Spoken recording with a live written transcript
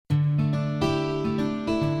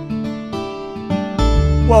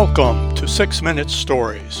Welcome to 6 Minute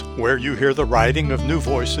Stories, where you hear the writing of new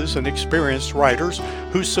voices and experienced writers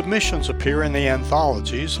whose submissions appear in the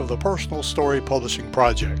anthologies of the Personal Story Publishing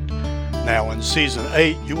Project. Now in Season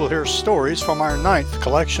 8, you will hear stories from our 9th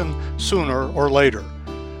collection, Sooner or Later.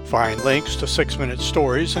 Find links to 6 Minute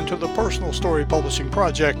Stories and to the Personal Story Publishing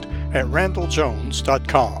Project at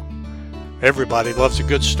randalljones.com. Everybody loves a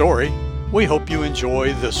good story. We hope you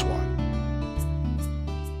enjoy this one.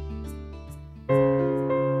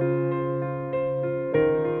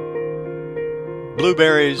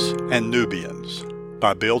 Blueberries and Nubians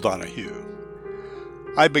by Bill Donohue.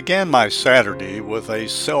 I began my Saturday with a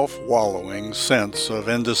self-wallowing sense of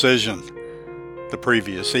indecision. The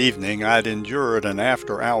previous evening I'd endured an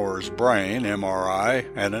after-hours brain MRI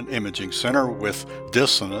at an imaging center with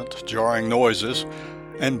dissonant, jarring noises,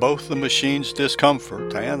 and both the machine's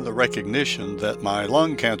discomfort and the recognition that my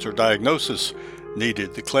lung cancer diagnosis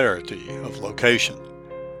needed the clarity of location.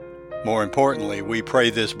 More importantly, we pray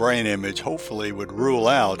this brain image hopefully would rule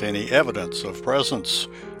out any evidence of presence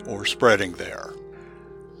or spreading there.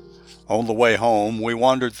 On the way home, we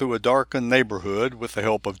wandered through a darkened neighborhood with the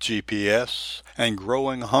help of GPS and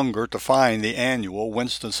growing hunger to find the annual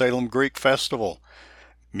Winston Salem Greek Festival.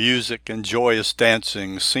 Music and joyous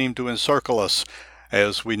dancing seemed to encircle us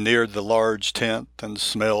as we neared the large tent, and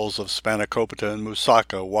smells of spanakopita and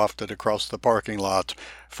moussaka wafted across the parking lot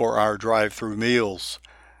for our drive-through meals.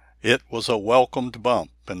 It was a welcomed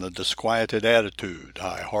bump in the disquieted attitude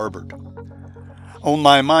I harbored. On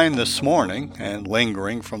my mind this morning, and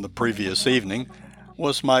lingering from the previous evening,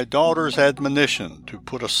 was my daughter's admonition to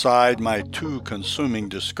put aside my too-consuming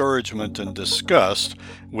discouragement and disgust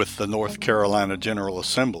with the North Carolina General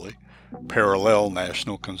Assembly, parallel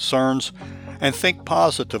national concerns, and think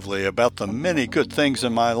positively about the many good things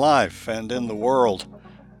in my life and in the world.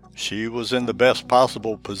 She was in the best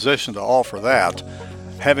possible position to offer that,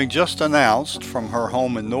 having just announced from her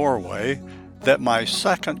home in Norway that my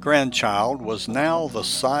second grandchild was now the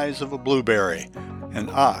size of a blueberry, and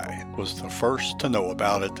I was the first to know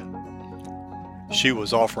about it. She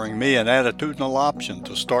was offering me an attitudinal option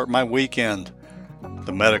to start my weekend.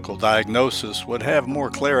 The medical diagnosis would have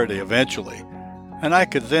more clarity eventually, and I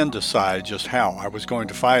could then decide just how I was going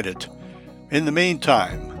to fight it. In the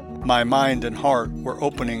meantime, my mind and heart were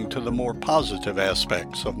opening to the more positive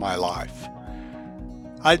aspects of my life.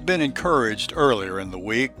 I'd been encouraged earlier in the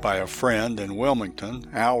week by a friend in Wilmington,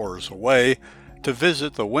 hours away, to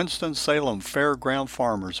visit the Winston Salem Fairground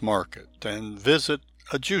Farmers Market and visit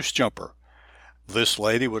a juice jumper. This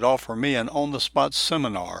lady would offer me an on-the-spot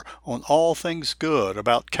seminar on all things good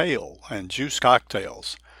about kale and juice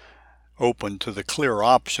cocktails. Open to the clear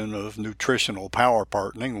option of nutritional power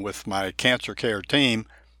partnering with my cancer care team,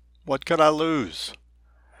 what could I lose?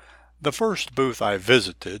 The first booth I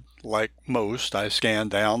visited, like most, I scanned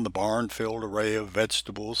down the barn-filled array of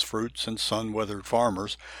vegetables, fruits, and sun-weathered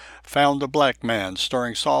farmers, found a black man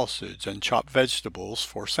stirring sausage and chopped vegetables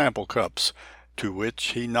for sample cups, to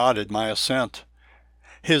which he nodded my assent.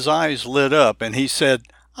 His eyes lit up, and he said,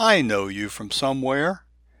 "I know you from somewhere."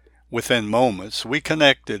 Within moments, we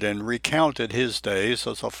connected and recounted his days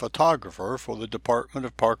as a photographer for the Department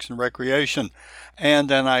of Parks and Recreation, and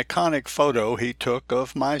an iconic photo he took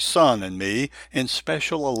of my son and me in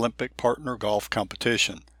Special Olympic partner golf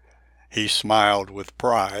competition. He smiled with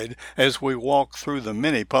pride as we walked through the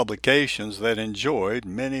many publications that enjoyed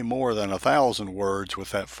many more than 1,000 words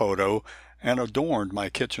with that photo and adorned my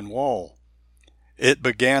kitchen wall. It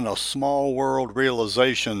began a small world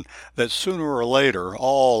realization that sooner or later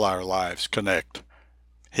all our lives connect.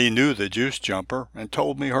 He knew the juice jumper and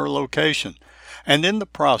told me her location, and in the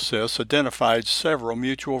process identified several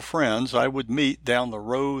mutual friends I would meet down the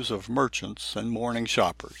rows of merchants and morning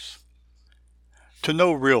shoppers. To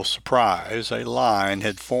no real surprise, a line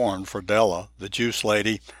had formed for Della, the juice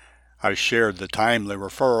lady. I shared the timely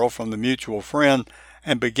referral from the mutual friend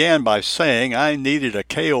and began by saying I needed a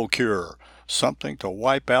kale cure, something to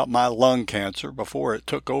wipe out my lung cancer before it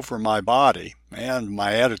took over my body and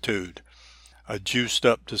my attitude. A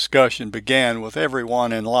juiced-up discussion began with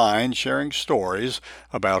everyone in line sharing stories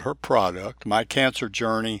about her product, my cancer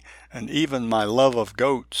journey, and even my love of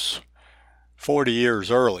goats. 40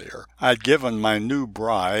 years earlier, I'd given my new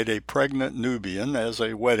bride a pregnant Nubian as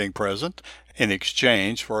a wedding present in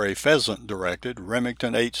exchange for a pheasant-directed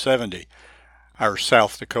Remington 870. Our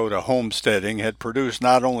South Dakota homesteading had produced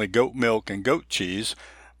not only goat milk and goat cheese,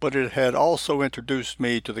 but it had also introduced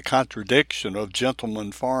me to the contradiction of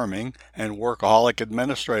gentleman farming and workaholic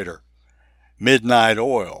administrator. Midnight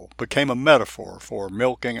oil became a metaphor for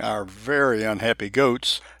milking our very unhappy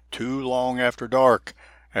goats too long after dark,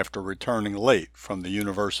 after returning late from the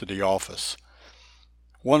university office.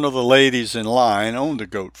 One of the ladies in line owned a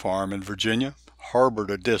goat farm in Virginia,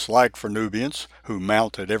 harbored a dislike for Nubians, who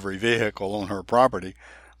mounted every vehicle on her property,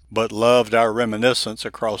 but loved our reminiscence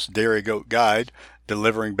across Dairy Goat Guide,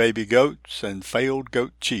 delivering baby goats and failed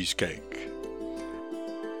goat cheesecake.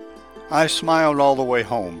 I smiled all the way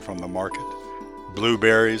home from the market,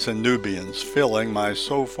 Blueberries and Nubians filling my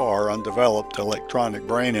so far undeveloped electronic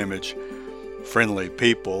brain image. Friendly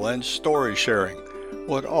people and story sharing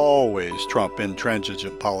would always trump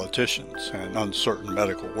intransigent politicians and uncertain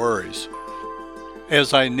medical worries.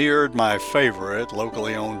 As I neared my favorite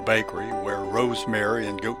locally owned bakery, where rosemary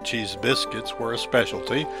and goat cheese biscuits were a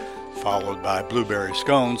specialty, followed by blueberry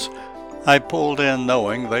scones, I pulled in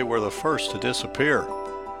knowing they were the first to disappear.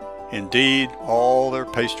 Indeed, all their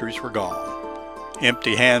pastries were gone.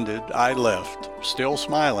 Empty-handed, I left, still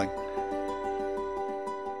smiling.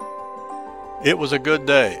 It was a good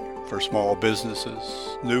day for small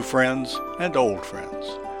businesses, new friends, and old friends.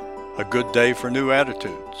 A good day for new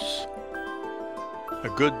attitudes. A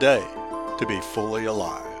good day to be fully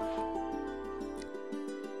alive.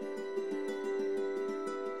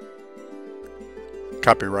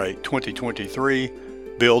 Copyright 2023,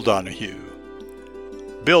 Bill Donohue.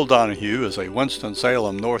 Bill Donohue is a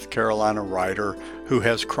Winston-Salem, North Carolina writer who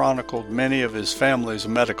has chronicled many of his family's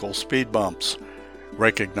medical speed bumps.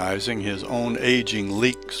 Recognizing his own aging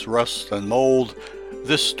leaks, rust, and mold,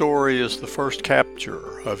 this story is the first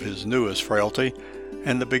capture of his newest frailty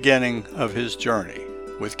and the beginning of his journey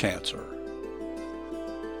with cancer.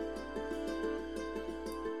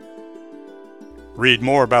 Read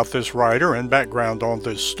more about this writer and background on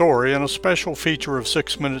this story in a special feature of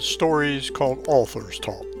 6 Minute Stories called Author's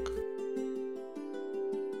Talk.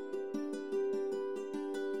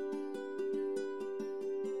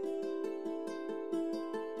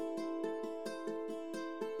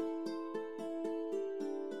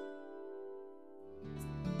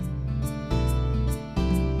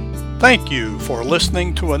 Thank you for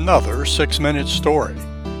listening to another 6 Minute Story.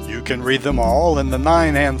 You can read them all in the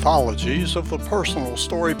 9 anthologies of the Personal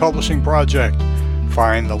Story Publishing Project.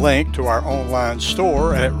 Find the link to our online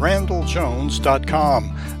store at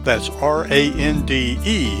randalljones.com. That's RANDELL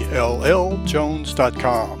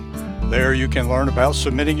Jones.com. There you can learn about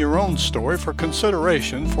submitting your own story for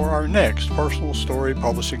consideration for our next Personal Story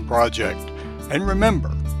Publishing Project. And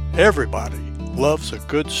remember, everybody loves a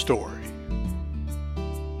good story.